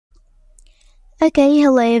Okay,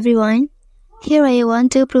 hello everyone. Here I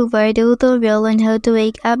want to provide a tutorial on how to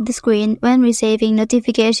wake up the screen when receiving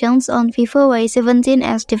notifications on Vivo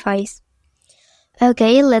Y17s device.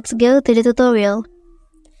 Okay, let's go to the tutorial.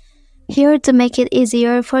 Here to make it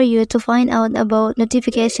easier for you to find out about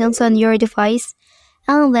notifications on your device,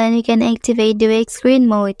 and then you can activate the wake screen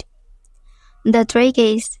mode. The trick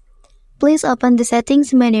is, please open the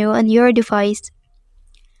settings menu on your device.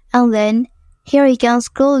 And then, here you can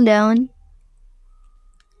scroll down.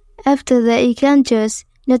 After that, you can choose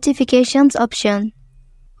Notifications option.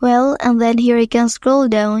 And then here you can scroll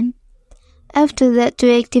down. After that,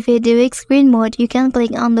 to activate the wake screen mode, you can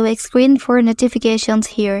click on the wake screen for notifications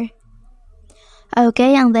here.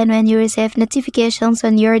 Okay, and then when you receive notifications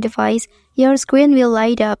on your device, your screen will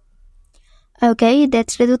light up. Okay,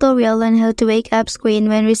 that's the tutorial on how to wake up screen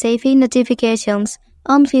when receiving notifications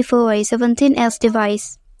on Vivo Y17s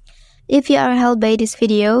device. If you are helped by this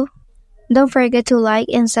video, don't forget to like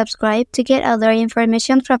and subscribe to get other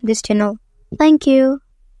information from this channel. Thank you.